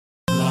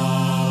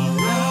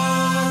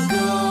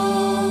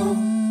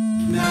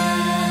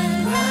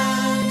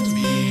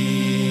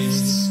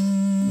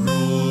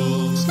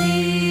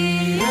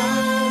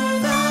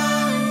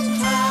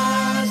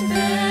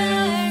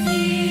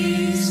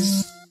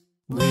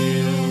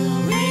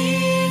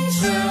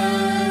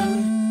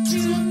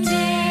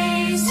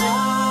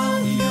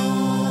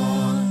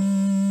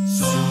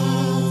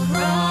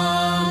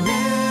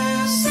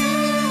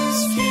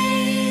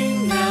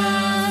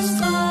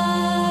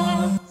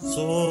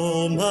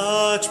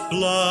much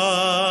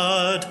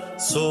blood,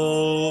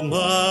 so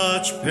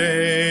much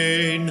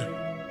pain.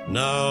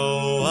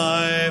 Now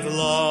I've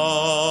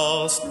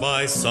lost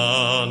my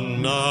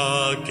son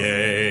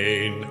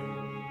again.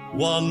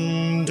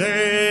 One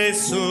day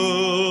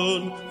soon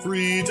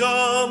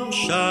freedom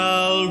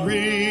shall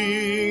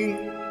ring,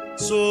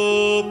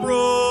 so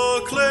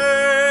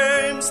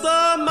proclaims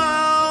the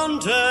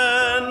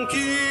mountain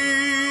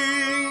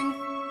king.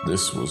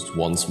 This was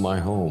once my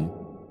home.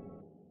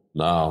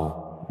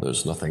 Now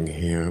there's nothing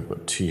here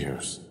but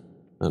tears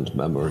and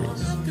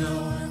memories. Long ago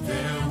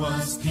there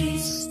was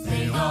peace.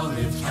 They all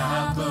lived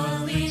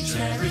happily,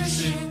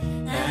 cherishing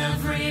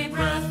every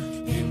breath.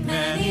 In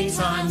many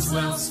times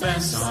well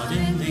spent,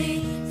 suddenly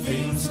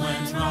things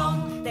went wrong.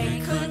 They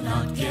could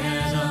not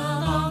get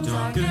along.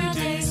 Darker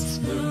days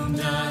loomed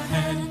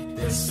ahead.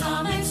 Their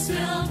stomachs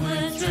filled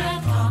with dread.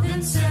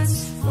 Common sense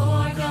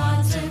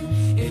forgotten.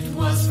 It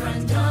was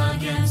friend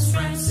against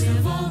friend,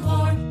 civil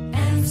war,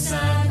 and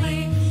sadly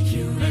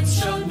humans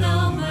showed no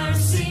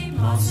mercy.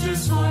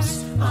 Monsters forced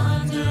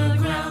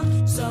underground.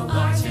 So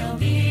our tale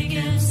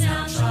begins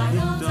now.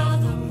 Child of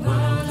the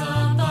world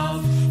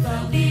above,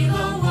 fell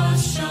below was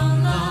shown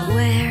love.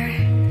 Where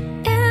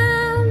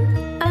am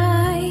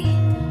I?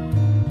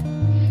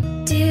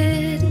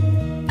 Did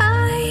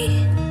I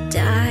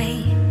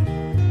die?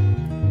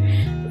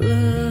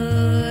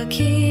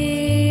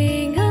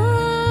 Looking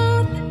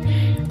up,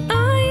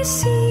 I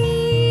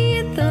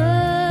see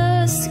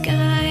the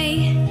sky.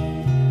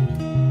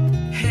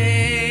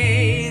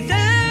 Hey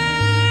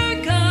there,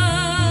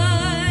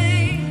 guy.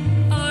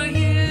 Are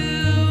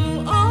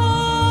you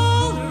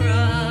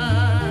alright?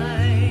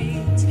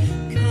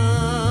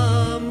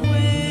 Come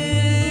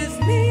with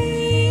me.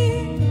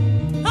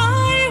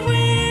 I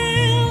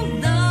will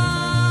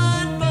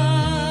not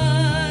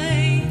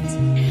bite.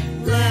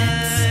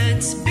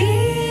 Let's be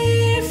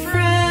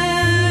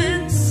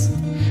friends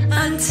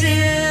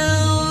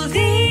until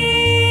the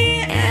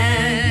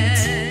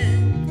end.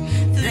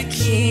 The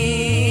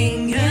king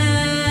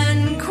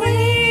and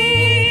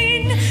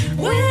queen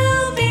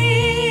will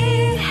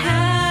be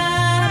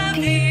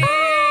happy.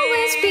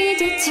 Always be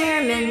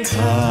determined.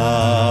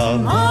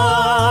 Come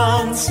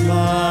on,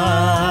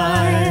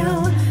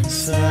 smile,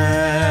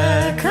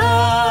 second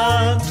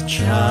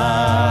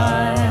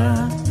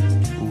child.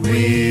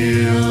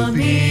 We'll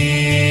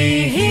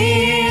be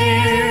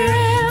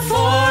here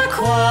for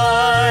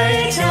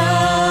quite a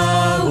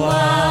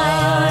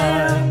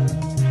while.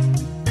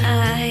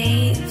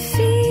 I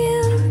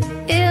feel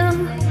ill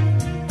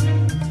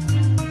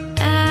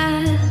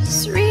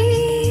as real.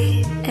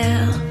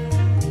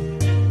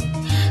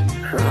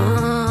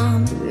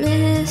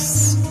 Promise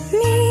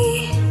me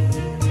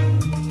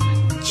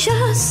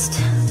just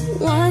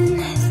one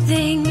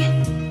thing.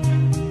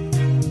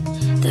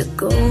 The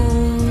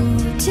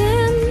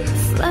golden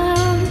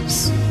flowers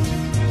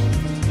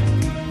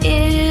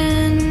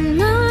in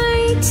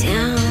my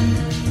town.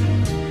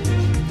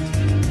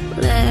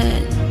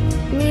 Let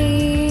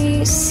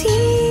me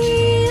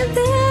see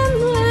them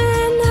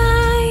when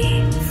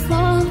I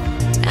fall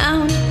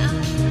down.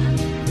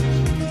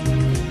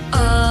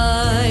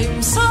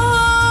 I'm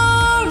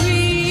sorry.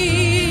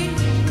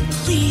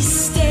 Please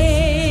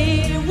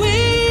stay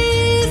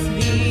with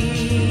me.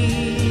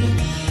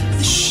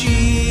 The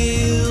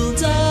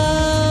shield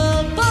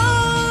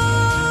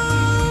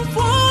above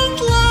won't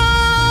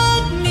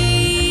let me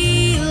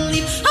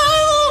leave.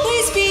 I'll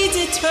always be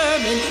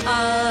determined.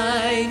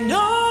 I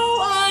know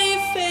I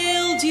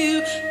failed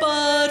you,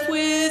 but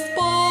with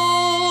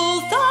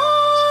both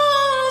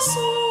our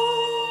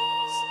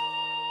souls,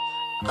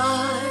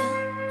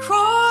 I'll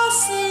cross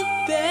the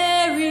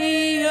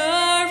barrier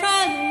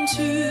and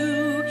to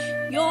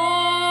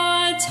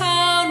your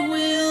town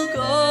we'll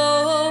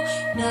go.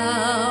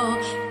 Now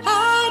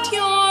at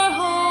your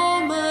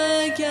home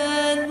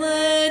again,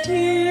 let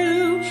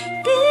you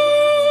be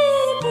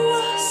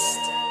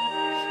blessed.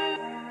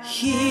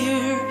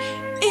 Here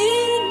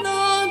in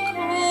the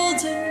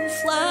golden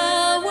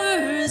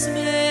flowers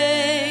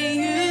may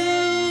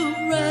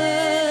you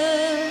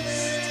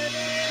rest.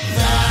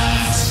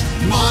 That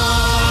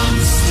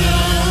monster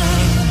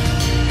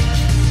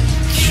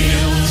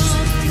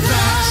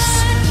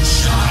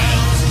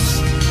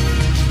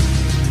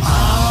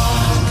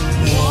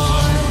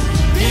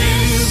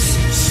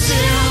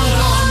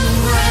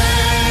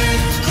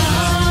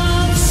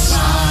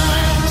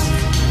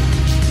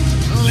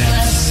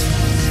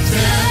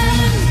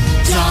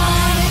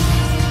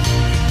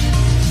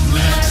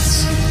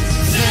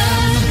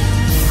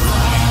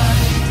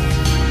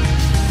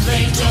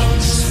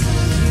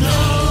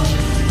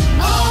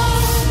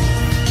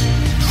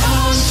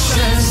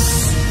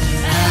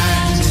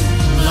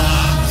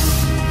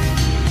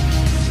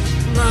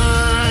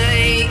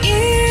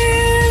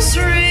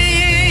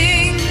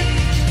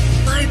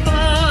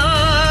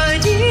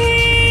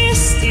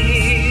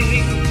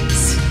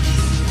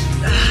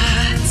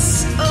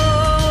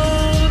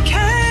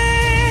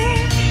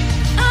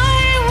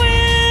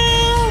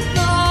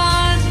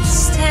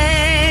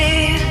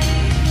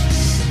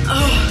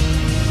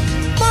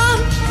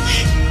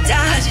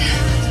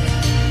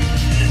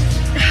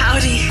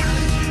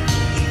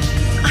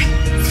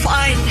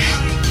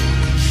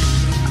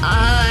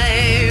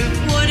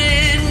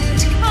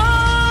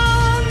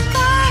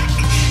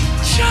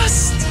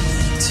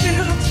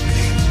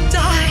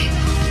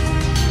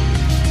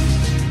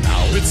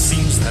it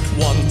seems that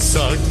once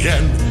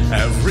again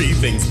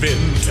everything's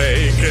been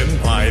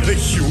taken by the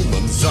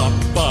humans up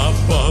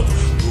above,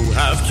 who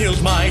have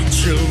killed my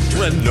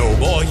children. No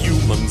more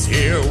humans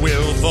here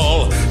will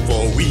fall,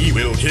 for we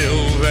will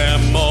kill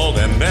them all,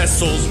 and their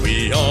souls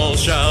we all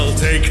shall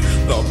take.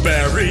 The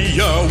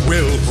barrier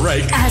will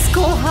break.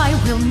 Asgore, I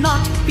will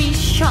not be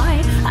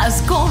shy.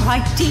 Asgore, I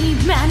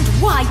demand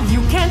why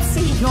you can't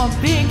see your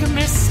big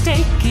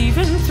mistake,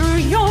 even through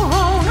your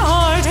own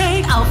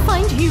heartache. I'll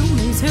find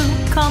humans who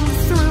come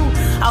through.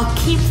 I'll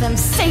keep them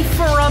safe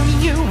from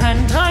you,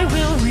 and I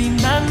will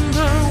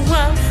remember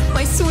well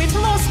my sweet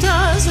lost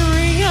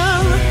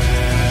Azriel.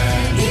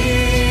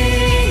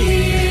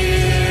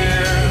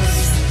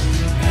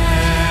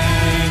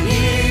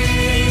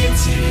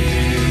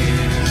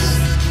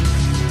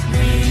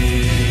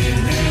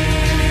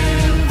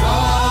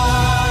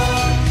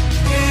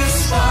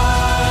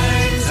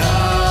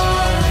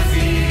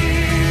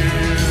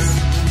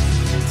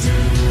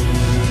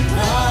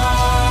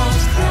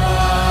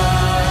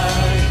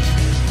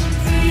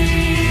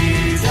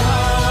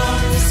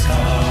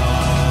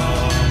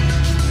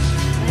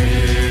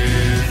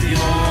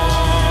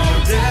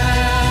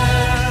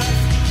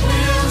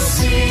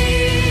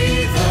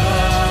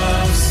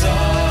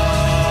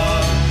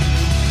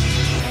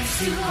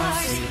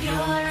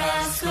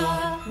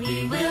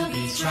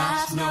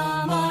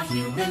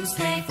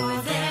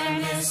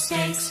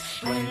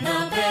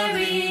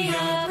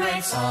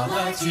 All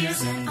our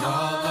tears and all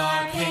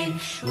our pain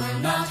will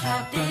not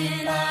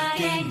happen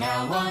again.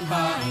 Now on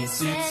high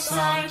sits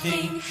our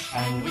King,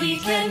 and we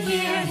can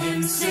hear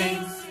him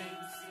sing.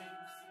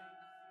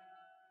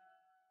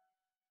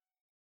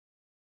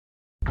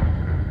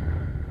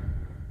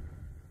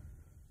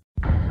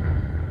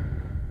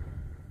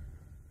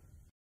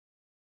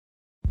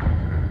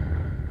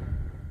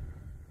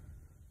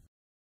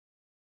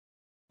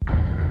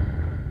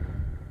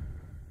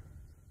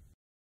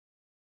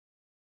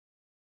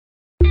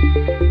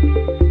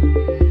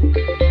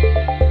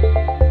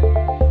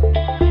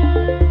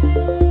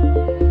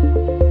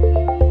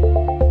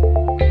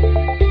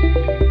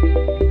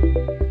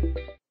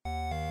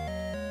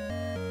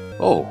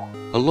 Oh,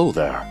 hello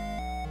there.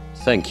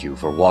 Thank you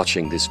for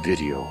watching this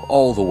video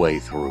all the way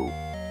through.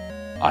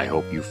 I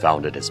hope you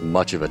found it as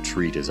much of a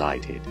treat as I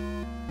did.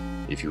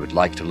 If you would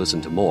like to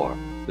listen to more,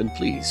 then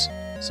please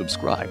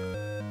subscribe.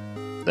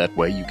 That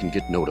way you can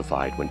get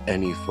notified when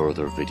any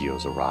further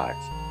videos arrive.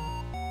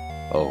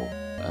 Oh,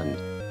 and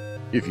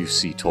if you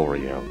see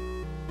Toriel,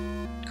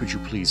 could you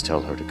please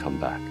tell her to come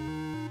back?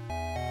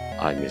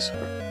 I miss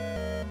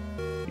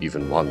her.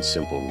 Even one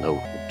simple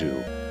note would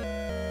do.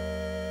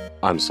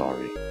 I'm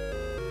sorry.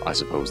 I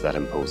suppose that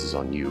imposes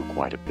on you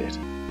quite a bit.